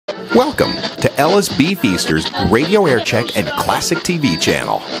Welcome to Ella's Beefeaster's Radio Air Check and Classic TV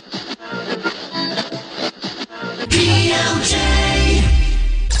channel.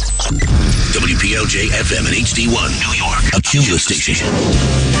 WPLJ FM and HD1, New York, a Cumulus station.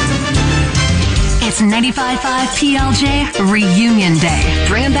 It's 95.5 PLJ Reunion Day.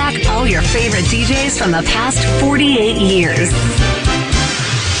 Bringing back all your favorite DJs from the past 48 years.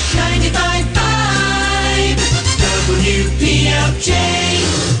 95.5 WPLJ,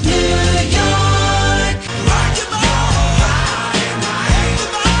 New York. Rock the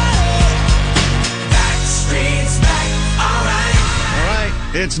Backstreet's back, all right.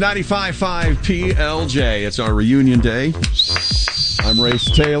 It's 95.5 PLJ. It's our reunion day. I'm Race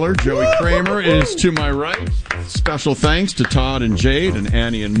Taylor. Joey Kramer is to my right. Special thanks to Todd and Jade and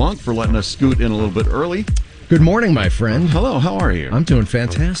Annie and Monk for letting us scoot in a little bit early. Good morning, my friend. Hello, how are you? I'm doing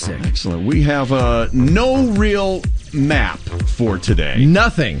fantastic. Excellent. We have no real map for today.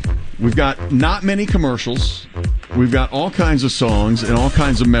 Nothing. We've got not many commercials. We've got all kinds of songs and all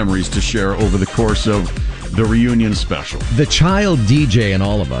kinds of memories to share over the course of the reunion special. The child DJ and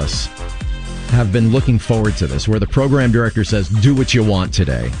all of us have been looking forward to this, where the program director says, do what you want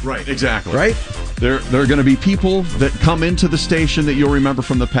today. Right, exactly. Right? There are going to be people that come into the station that you'll remember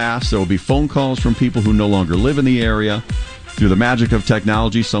from the past. There will be phone calls from people who no longer live in the area. Through the magic of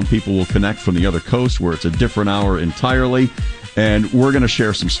technology, some people will connect from the other coast where it's a different hour entirely. And we're going to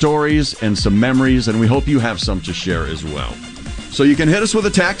share some stories and some memories, and we hope you have some to share as well. So you can hit us with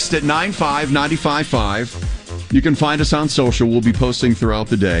a text at 95955. You can find us on social. We'll be posting throughout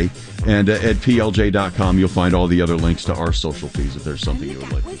the day. And at PLJ.com, you'll find all the other links to our social feeds if there's something you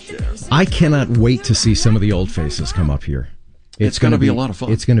would like to share. I cannot wait to see some of the old faces come up here. It's going to be a lot of fun.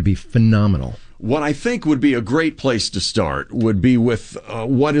 It's going to be phenomenal. What I think would be a great place to start would be with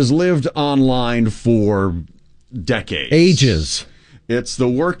what has lived online for decades. Ages. It's the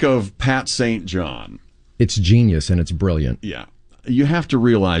work of Pat St. John. It's genius and it's brilliant. Yeah. You have to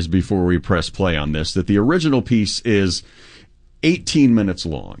realize before we press play on this that the original piece is 18 minutes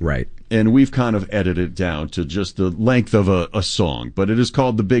long. Right. And we've kind of edited it down to just the length of a song, but it is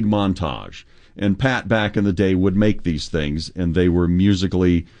called The Big Montage. And Pat, back in the day, would make these things, and they were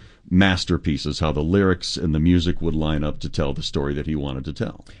musically masterpieces, how the lyrics and the music would line up to tell the story that he wanted to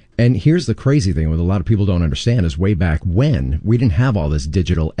tell. And here's the crazy thing, what a lot of people don't understand is way back when, we didn't have all this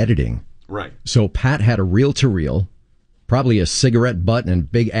digital editing. Right. So Pat had a reel-to-reel, probably a cigarette butt and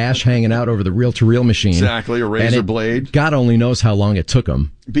big ash hanging out over the reel-to-reel machine. Exactly, a razor blade. God only knows how long it took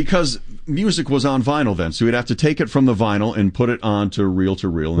him. Because music was on vinyl then, so he'd have to take it from the vinyl and put it onto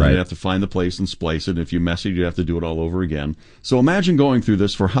reel-to-reel, and right. then you'd have to find the place and splice it, and if you mess it, you'd have to do it all over again. So imagine going through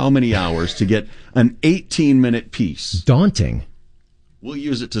this for how many hours to get an 18-minute piece. Daunting. We'll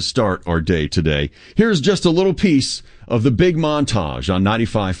use it to start our day today. Here's just a little piece of the big montage on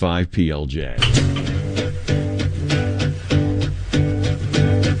 95.5 PLJ.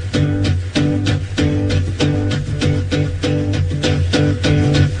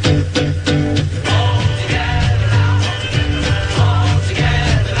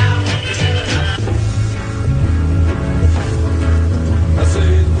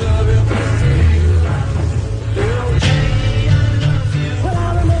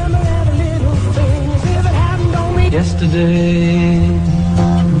 Yesterday,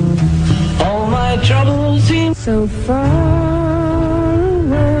 all my troubles seem so far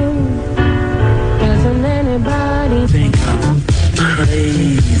away. Doesn't anybody think I'm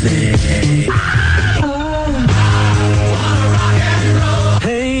crazy?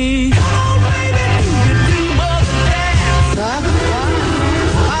 Hey, oh baby, you do but dance. Stop right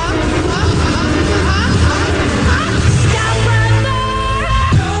there.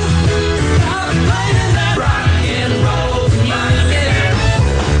 Don't stop playing that rock and roll music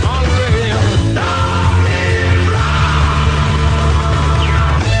on the radio.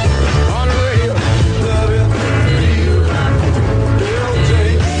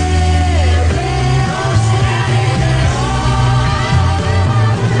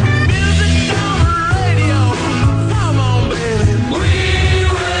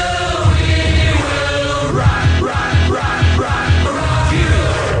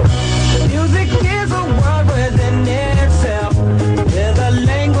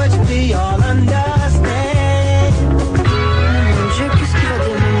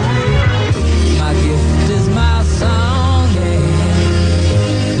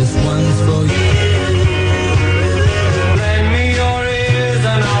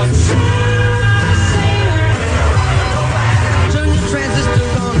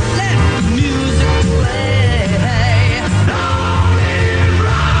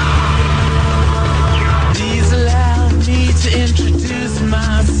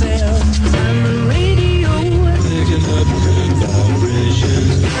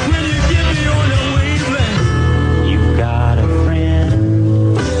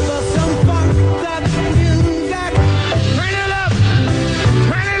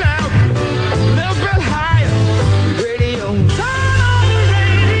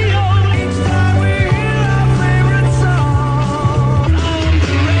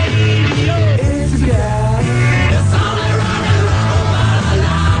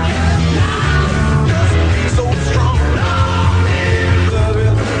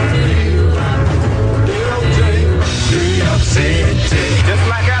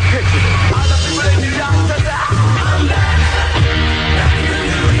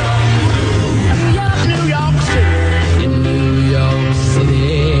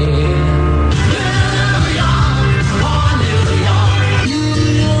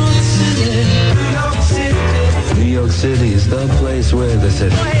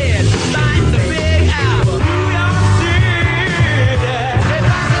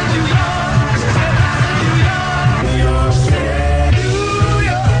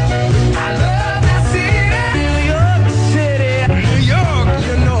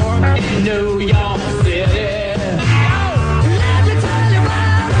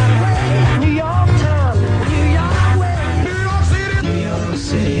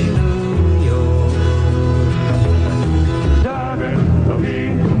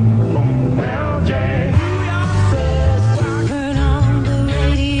 WPLJ. Turn on the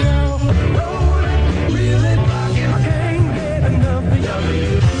radio. Really rockin'. I can't get enough of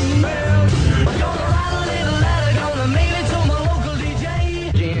WPLJ. Gonna write a little letter, gonna mail it to my local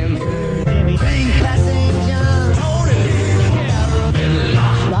DJ. Jim. Classic John. Tony.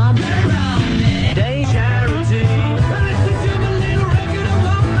 Bob. Day Charity. Listen to the little record of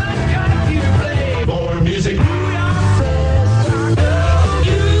love I got you play. More music.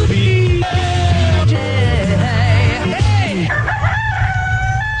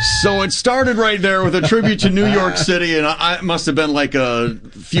 So it started right there with a tribute to New York City, and it must have been like a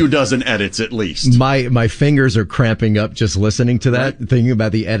few dozen edits at least. My fingers are cramping up just listening to that, thinking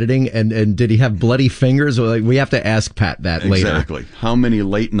about the editing. And did he have bloody fingers? Like, we have to ask Pat that later. Exactly. How many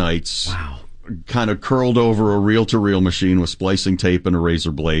late nights? Wow. Kind of curled over a reel-to-reel machine with splicing tape and a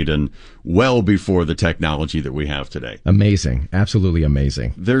razor blade, and well before the technology that we have today. Amazing. Absolutely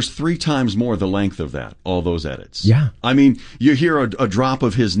amazing. There's 3 times more the length of that, all those edits. Yeah. I mean, you hear a drop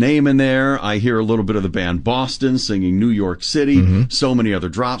of his name in there. I hear a little bit of the band Boston singing New York City. So many other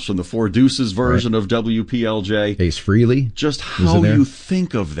drops from the Four Deuces version of WPLJ. Ace Frehley. Just how you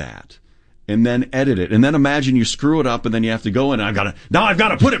think of that. And then edit it. And then imagine you screw it up and then you have to go and I've got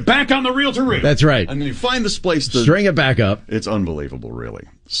to put it back on the reel-to-reel. That's right. And then you find this place to string it back up. It's unbelievable, really.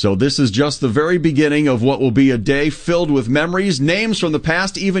 So this is just the very beginning of what will be a day filled with memories, names from the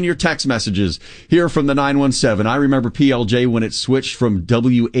past, even your text messages. Here from the 917. I remember PLJ when it switched from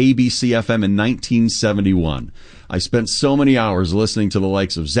WABC-FM in 1971. I spent so many hours listening to the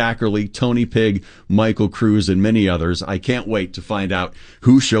likes of Zachary, Tony Pigg, Michael Cruz, and many others. I can't wait to find out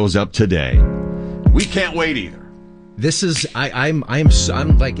who shows up today. We can't wait either. This is I'm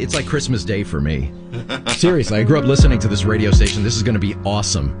like, it's like Christmas Day for me. Seriously, I grew up listening to this radio station. This is going to be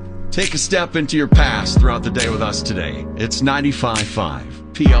awesome. Take a step into your past throughout the day with us today. It's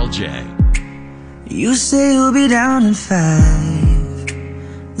 95.5 PLJ. You say you'll be down in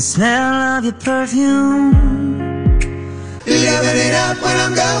 5. The smell of your perfume, living it up when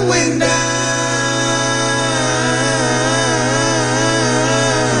I'm going down.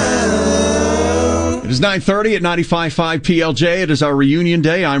 It is 9:30 at 95.5 PLJ. It is our reunion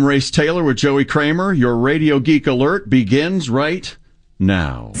day. I'm Race Taylor with Joey Kramer. Your Radio Geek Alert begins right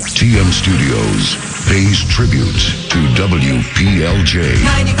now. TM Studios pays tribute to WPLJ.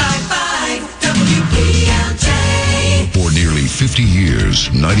 95.5 WPLJ. For nearly 50 years,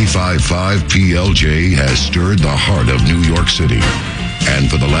 95.5 PLJ has stirred the heart of New York City. And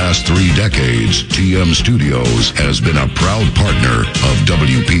for the last 3 decades, TM Studios has been a proud partner of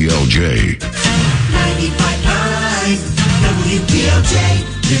WPLJ. 95.5 WPLJ.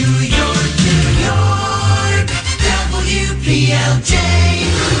 New York, New York. WPLJ.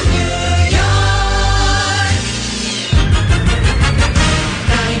 New York.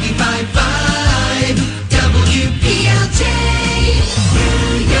 95.5 WPLJ.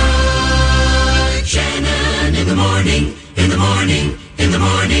 New York. Shannon in the morning, in the morning, in the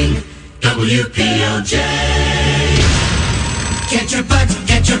morning. WPLJ. Get your butt,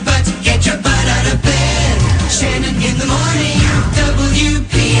 get your butt, get your butt out of bed. Shannon in the morning.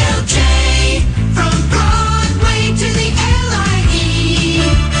 WPLJ. From Broadway to the LIE.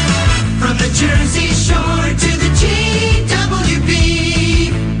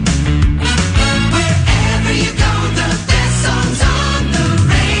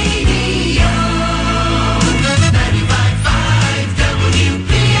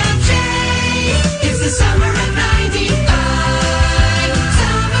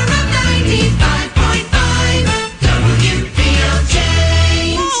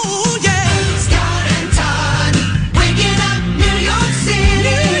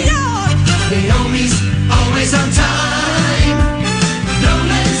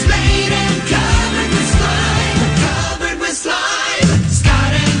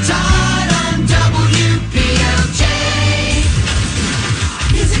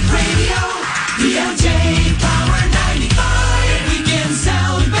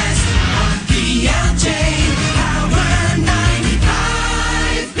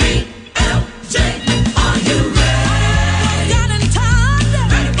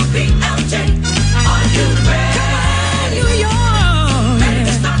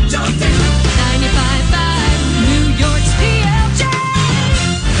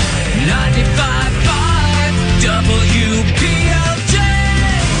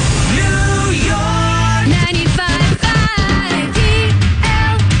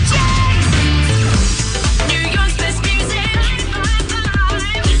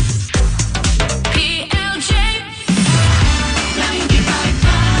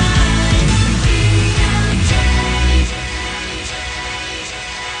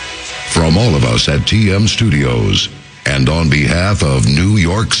 From all of us at TM Studios, and on behalf of New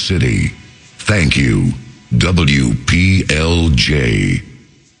York City, thank you, WPLJ.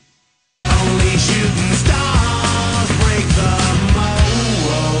 Only shooting stars break the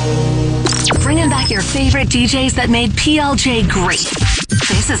mold. Bringing back your favorite DJs that made PLJ great.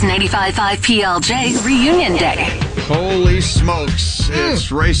 This is 95.5 PLJ Reunion Day. Holy smokes.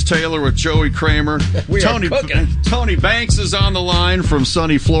 It's Race Taylor with Joey Kramer. Tony Banks is on the line from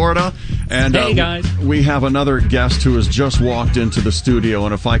sunny Florida. And hey, guys. We have another guest who has just walked into the studio.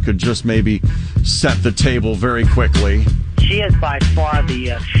 And if I could just maybe set the table very quickly. She is by far the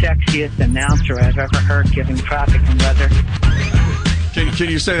sexiest announcer I've ever heard giving traffic and weather. Can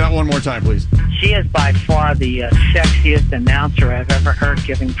you say that one more time, please? She is by far the sexiest announcer I've ever heard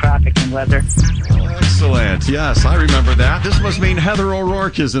giving traffic and weather. Excellent. Yes, I remember that. This must mean Heather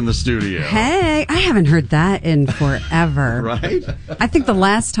O'Rourke is in the studio. Hey, I haven't heard that in forever. Right? I think the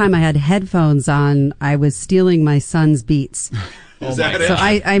last time I had headphones on, I was stealing my son's beats. Is that it? So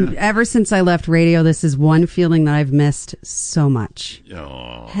I'm ever since I left radio, this is one feeling that I've missed so much.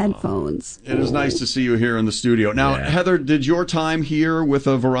 Oh, headphones. It is nice to see you here in the studio. Now, Heather, did your time here with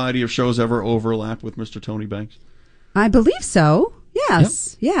a variety of shows ever overlap with Mr. Tony Banks? I believe so.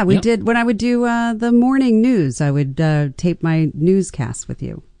 Yes. Yep. Yeah, we did. When I would do the morning news, I would tape my newscasts with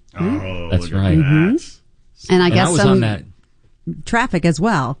you. Oh, that's right. Mm-hmm. And I guess I was some on that. traffic as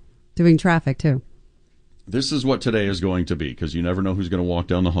well, doing traffic too. This is what today is going to be, because you never know who's going to walk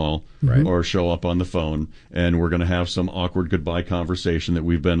down the hall or show up on the phone, and we're going to have some awkward goodbye conversation that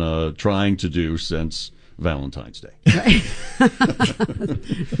we've been trying to do since Valentine's Day. I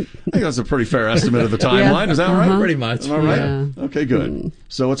think that's a pretty fair estimate of the timeline. Is that right? Pretty much. Am I right? Yeah. Okay, good.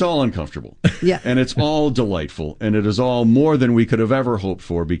 So it's all uncomfortable. Yeah. And it's all delightful. And it is all more than we could have ever hoped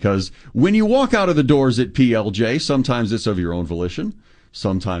for, because when you walk out of the doors at PLJ, sometimes it's of your own volition.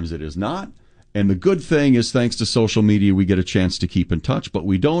 Sometimes it is not. And the good thing is, thanks to social media, we get a chance to keep in touch, but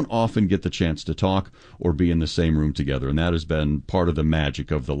we don't often get the chance to talk or be in the same room together. And that has been part of the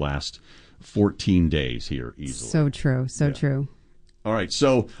magic of the last 14 days here easily. So true. So true. All right.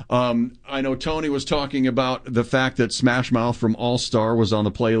 So I know Tony was talking about the fact that Smash Mouth from All Star was on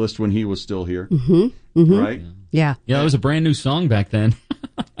the playlist when he was still here. Mm-hmm. Mm-hmm. Right? Yeah. Yeah, that was a brand new song back then.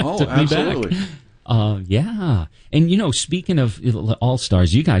 Oh, Took me absolutely. back. Yeah. And, speaking of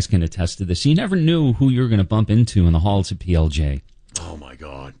All-Stars, you guys can attest to this. You never knew who you were going to bump into in the halls of PLJ. Oh, my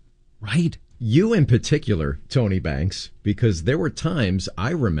God. Right? You in particular, Tony Banks, because there were times, I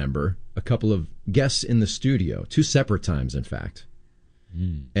remember, a couple of guests in the studio, 2 separate times, in fact.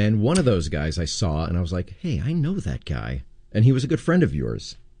 And one of those guys I saw, and I was like, hey, I know that guy. And he was a good friend of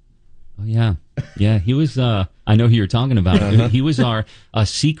yours. Oh, yeah. Yeah, he was, I know who you're talking about. He was our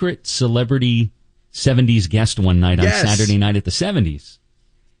secret celebrity 70s guest one night on Saturday night at the 70s.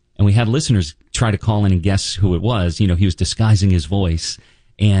 And we had listeners try to call in and guess who it was. He was disguising his voice.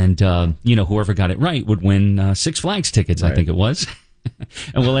 And, whoever got it right would win Six Flags tickets, I think it was.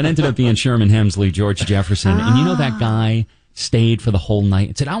 And well, it ended up being Sherman Hemsley, George Jefferson. And that guy stayed for the whole night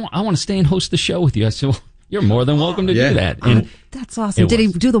and said, I want to stay and host the show with you. I said, well, you're more than welcome to do that. And that's awesome. Did he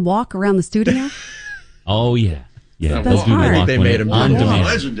do the walk around the studio? Oh, yeah. Yeah, that's hard. I think they made him on demand.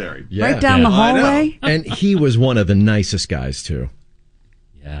 Legendary. Yeah. Right down the hallway. And he was one of the nicest guys, too.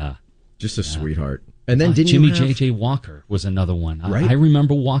 Yeah. Just a sweetheart. And then Jimmy J.J. Walker was another one. Right. I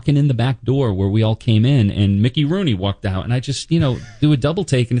remember walking in the back door where we all came in, and Mickey Rooney walked out, and I just, do a double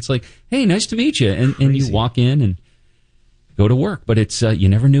take, and it's like, hey, nice to meet you. And you walk in and go to work. But it's you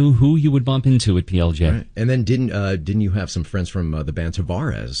never knew who you would bump into at PLJ. Right. And then didn't you have some friends from the band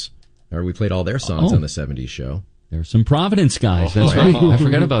Tavares? Or we played all their songs on the 70s show. There's some Providence guys. That's right. I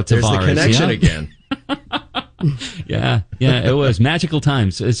forgot about Tavares. There's the connection again. Yeah, it was magical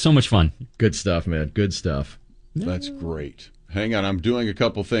times. It's so much fun. Good stuff, man. Good stuff. That's great. Hang on, I'm doing a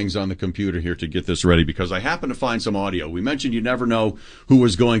couple things on the computer here to get this ready, because I happen to find some audio. We mentioned you never know who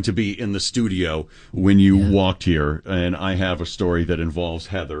was going to be in the studio when you walked here, and I have a story that involves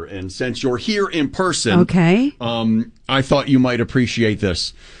Heather. And since you're here in person, okay, I thought you might appreciate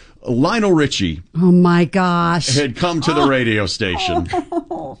this. Lionel Richie, oh my gosh, had come to the radio station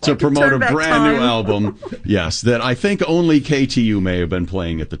to promote a brand new album. Yes, that I think only KTU may have been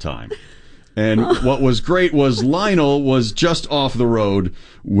playing at the time. And what was great was Lionel was just off the road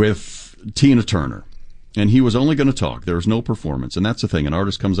with Tina Turner. And he was only going to talk. There was no performance. And that's the thing. An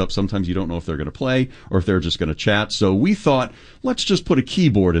artist comes up, sometimes you don't know if they're going to play or if they're just going to chat. So we thought, let's just put a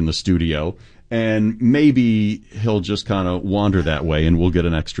keyboard in the studio, and maybe he'll just kind of wander that way and we'll get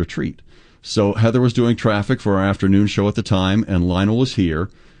an extra treat. So Heather was doing traffic for our afternoon show at the time, and Lionel was here.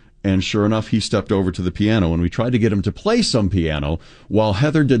 And sure enough, he stepped over to the piano, and we tried to get him to play some piano while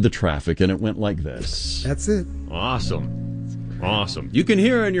Heather did the traffic, and it went like this. That's it. Awesome. Awesome. You can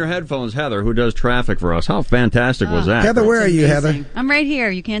hear in your headphones Heather, who does traffic for us. How fantastic was that? Heather, where are you, Heather? I'm right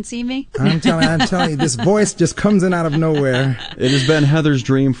here. You can't see me? I'm telling you, this voice just comes in out of nowhere. It has been Heather's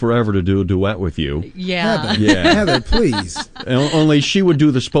dream forever to do a duet with you. Yeah. Heather, Yeah. Heather, please. Only she would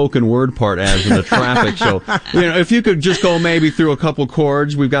do the spoken word part as in the traffic. So, if you could just go maybe through a couple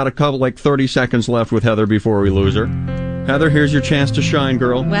chords. We've got a couple, 30 seconds left with Heather before we lose her. Heather, here's your chance to shine,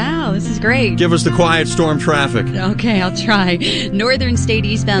 girl. Wow, this is great. Give us the quiet storm traffic. Okay, I'll try. Northern State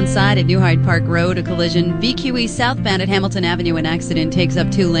eastbound side at New Hyde Park Road, a collision. VQE southbound at Hamilton Avenue, an accident takes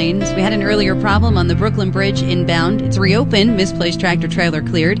up 2 lanes. We had an earlier problem on the Brooklyn Bridge inbound. It's reopened. Misplaced tractor trailer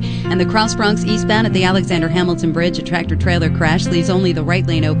cleared. And the Cross Bronx eastbound at the Alexander Hamilton Bridge, a tractor trailer crash leaves only the right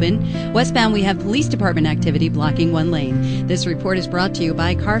lane open. Westbound, we have police department activity blocking 1 lane. This report is brought to you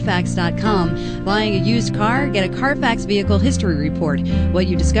by Carfax.com. Buying a used car? Get a Carfax Vehicle History Report. What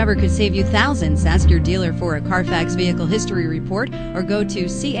you discover could save you thousands. Ask your dealer for a Carfax Vehicle History Report or go to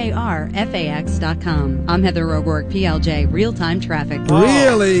carfax.com. I'm Heather O'Rourke, PLJ, Real-Time Traffic.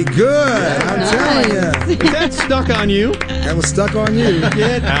 Really good. I'm telling you. Is that stuck on you? That was stuck on you.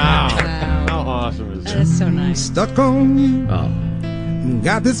 Get out. How awesome is that? That's so nice. Stuck on you. Oh.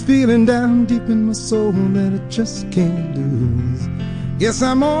 Got this feeling down deep in my soul that I just can't lose. Guess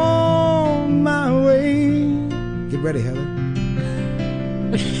I'm on my way. Get ready, Heather.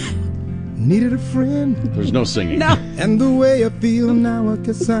 Needed a friend. There's no singing. No. And the way I feel now, I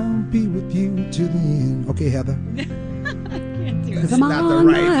guess I'll be with you to the end. Okay, Heather. That's I'm not the on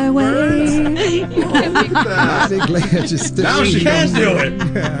right my way. Mighty glad you stood Now she can do it.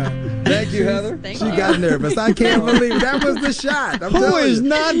 Thank you, Heather. Thank She you. got nervous. I can't believe that was the shot. I'm Who telling is you.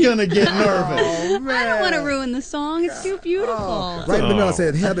 not going to get nervous? Oh, man. I don't want to ruin the song. It's too beautiful. Right in the middle, I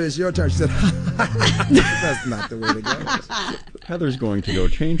said, Heather, it's your turn. She said, that's not the way to go. Heather's going to go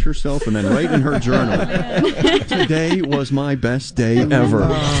change herself and then write in her journal. Today was my best day ever.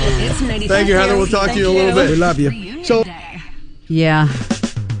 It's 95. Thank you, Heather. We'll talk to you in a little bit. We love you. So, Yeah,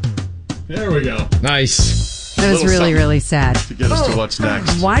 there we go. Nice. that was Little really, something. really sad. To get us to what's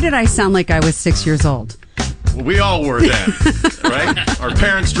next. Why did I sound like I was 6 years old? Well, we all were then, right? Our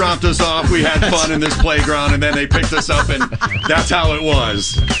parents dropped us off. We had fun in this playground, and then they picked us up, and that's how it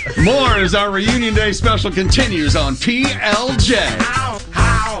was. More as our Reunion Day special continues on PLJ.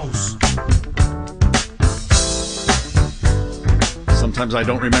 House. Sometimes I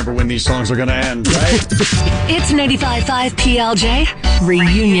don't remember when these songs are going to end, right? It's 95.5 PLJ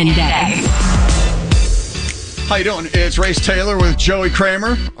Reunion Day. How you doing? It's Race Taylor with Joey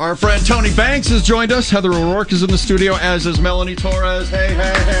Kramer. Our friend Tony Banks has joined us. Heather O'Rourke is in the studio, as is Melanie Torres. Hey,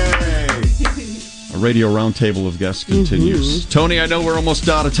 hey, hey. A radio roundtable of guests continues. Tony, I know we're almost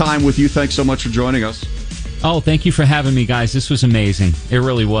out of time with you. Thanks so much for joining us. Oh, thank you for having me, guys. This was amazing. It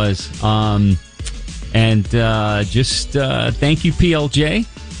really was. Thank you, PLJ.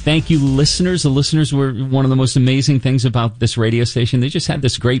 Thank you, listeners. The listeners were one of the most amazing things about this radio station. They just had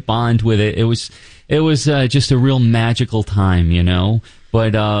this great bond with it. It was just a real magical time, you know.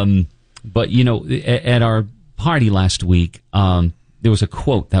 But you know, at our party last week, there was a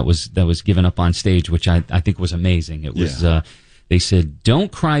quote that was given up on stage, which I think was amazing. It was they said,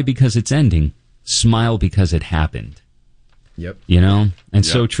 "Don't cry because it's ending. Smile because it happened." Yep. You know? And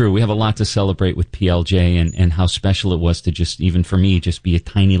so true. We have a lot to celebrate with PLJ, and how special it was to just, even for me, just be a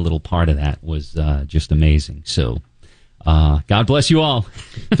tiny little part of that was just amazing. So, God bless you all.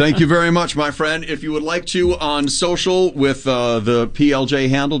 Thank you very much, my friend. If you would like to on social with the PLJ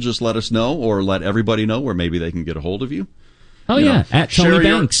handle, just let us know, or let everybody know where maybe they can get a hold of you. Oh, you know, at Tony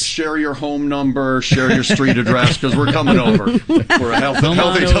Banks. Share your home number, share your street address, because we're coming over for a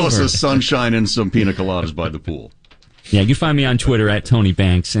healthy dose of sunshine and some pina coladas by the pool. Yeah, you can find me on Twitter at Tony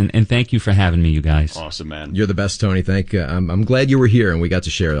Banks, and thank you for having me, you guys. Awesome, man. You're the best, Tony. Thank you. I'm glad you were here and we got to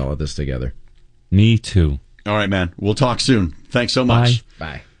share all of this together. Me too. All right, man. We'll talk soon. Thanks so much.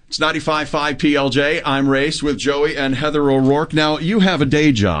 Bye. It's 95.5 PLJ. I'm Race with Joey and Heather O'Rourke. Now, you have a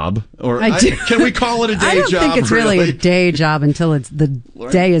day job. Or I do. Can we call it a day job? I don't think it's really a day job until the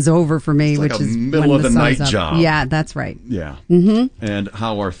day is over for me, It's like which a is middle when of the sun's night up. job. Yeah, that's right. Yeah. Mm-hmm. And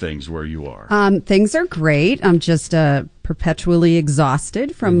how are things where you are? Things are great. I'm just perpetually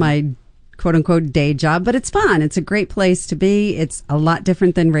exhausted from my quote-unquote day job, but it's fun. It's a great place to be. It's a lot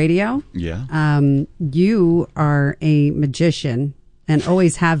different than radio. Yeah. You are a magician and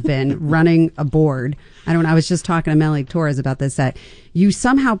always have been running a board. I was just talking to Melanie Torres about this, that you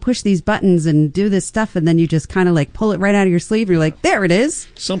somehow push these buttons and do this stuff, and then you just kind of like pull it right out of your sleeve. You're like, there it is.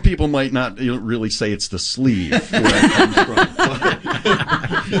 Some people might not really say it's the sleeve where it comes from.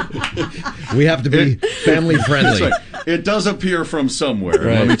 We have to be family friendly. That's right. It does appear from somewhere.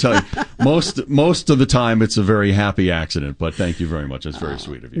 Right. Let me tell you, most of the time it's a very happy accident. But thank you very much. That's very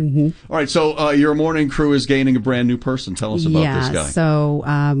sweet of you. Mm-hmm. All right, so your morning crew is gaining a brand new person. Tell us about this guy.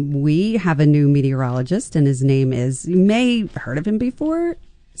 So we have a new meteorologist, and his name is, you may have heard of him before,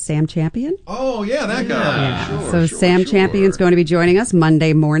 Sam Champion. Oh, yeah, that guy. Yeah. So Sam Champion's going to be joining us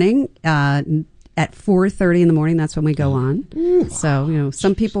Monday morning at 4:30 in the morning. That's when we go on. So,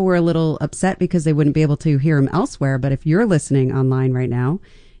 some people were a little upset because they wouldn't be able to hear him elsewhere. But if you're listening online right now,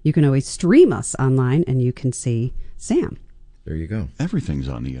 you can always stream us online and you can see Sam. There you go. Everything's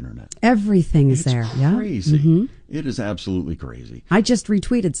on the internet. Everything's there. Yeah. Crazy. Mm-hmm. It is absolutely crazy. I just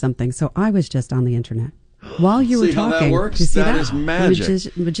retweeted something, so I was just on the internet. While you were See talking. how that works? You see That is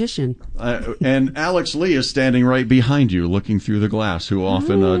magic. Magician. And Alex Lee is standing right behind you, looking through the glass, who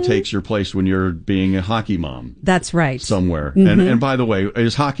often takes your place when you're being a hockey mom. That's right. Somewhere. Mm-hmm. And by the way,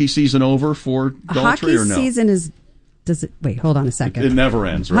 is hockey season over for Daltrey Hockey or no? season is... Does it? Wait, hold on a second. It never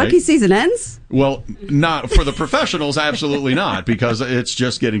ends, right? Hockey season ends? Well, not for the professionals, absolutely not, because it's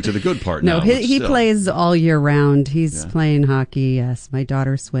just getting to the good part now. No, he plays all year round. He's playing hockey, yes. My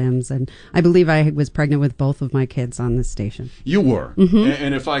daughter swims, and I believe I was pregnant with both of my kids on this station. You were. Mm-hmm.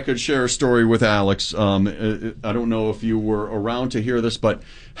 And if I could share a story with Alex, I don't know if you were around to hear this, but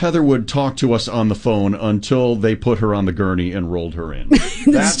Heather would talk to us on the phone until they put her on the gurney and rolled her in.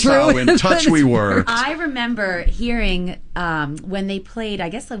 That's true. how in touch we were. I remember hearing when they played, I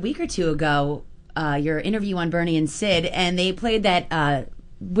guess a week or two ago, your interview on Bernie and Sid, and they played that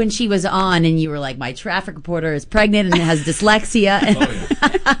when she was on, and you were like, my traffic reporter is pregnant and has dyslexia. And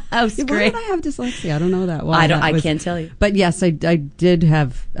that was Why great. did I have dyslexia? I don't know that. I can't tell you. But yes, I did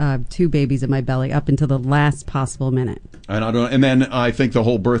have 2 babies in my belly up until the last possible minute. And then I think the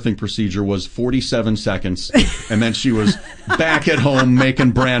whole birthing procedure was 47 seconds, and then she was back at home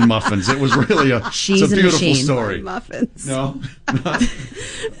making bran muffins. It was really it's a beautiful story. Muffins. No.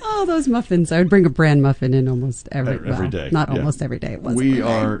 Oh, those muffins! I would bring a bran muffin in almost every day. Not almost every day. It was we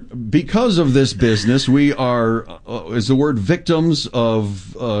are, because of this business, we are, is the word victims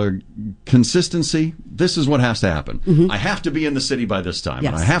of consistency? This is what has to happen. Mm-hmm. I have to be in the city by this time,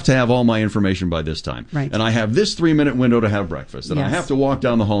 Yes. and I have to have all my information by this time. Right. And I have this 3-minute window to have breakfast, and I Yes. have to walk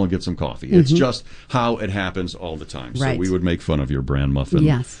down the hall and get some coffee. It's Mhm. just how it happens all the time. So Right. we would make fun of your bran muffin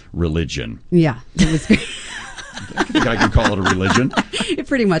Yes. religion. Yeah, it was great. I think I can call it a religion.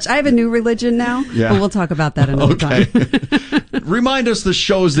 Pretty much. I have a new religion now, Yeah. but we'll talk about that another time. Remind us the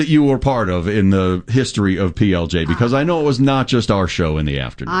shows that you were part of in the history of PLJ, because I know it was not just our show in the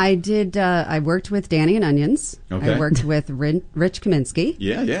afternoon. I did. I worked with Danny and Onions. Okay. I worked with Rich Kaminsky.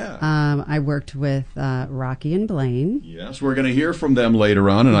 Yeah. I worked with Rocky and Blaine. Yes, we're going to hear from them later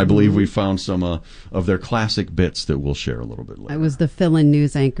on, and I believe we found some of their classic bits that we'll share a little bit later. I was the fill-in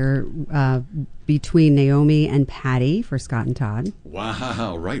news anchor between Naomi and Patty for Scott and Todd.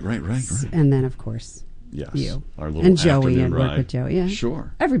 Wow, right. And then, of course, Yes, you. our little And Joey. afternoon And ride. work with Joey. Yeah.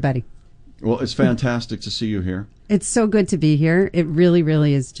 Sure. Everybody. Well, it's fantastic to see you here. It's so good to be here. It really,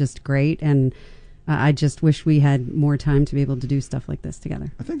 really is just great. And I just wish we had more time to be able to do stuff like this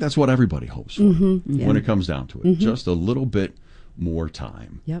together. I think that's what everybody hopes for Yeah. when it comes down to it. Mhm. Just a little bit more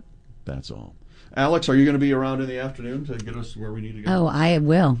time. Yep. That's all. Alex, are you going to be around in the afternoon to get us where we need to go? Oh, I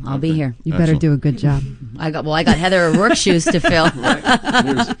will. I'll be here. You better do a good job. I got Heather O'Rourke's shoes to fill.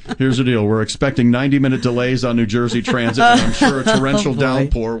 Here's the deal. We're expecting 90-minute delays on New Jersey Transit, and I'm sure a torrential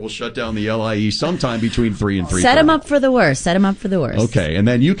downpour will shut down the LIE sometime between 3 and 3. Set them up for the worst. Okay, and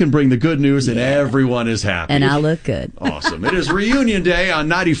then you can bring the good news, and everyone is happy. And I'll look good. Awesome. It is Reunion Day on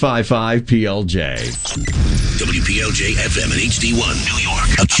 95.5 PLJ. WPLJ FM and HD1, New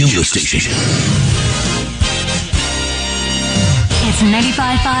York, a Cumulus station. It's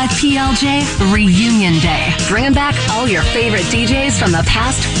 95.5 PLJ Reunion Day. Bringing back all your favorite DJs from the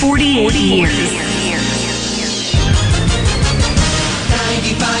past 48 years.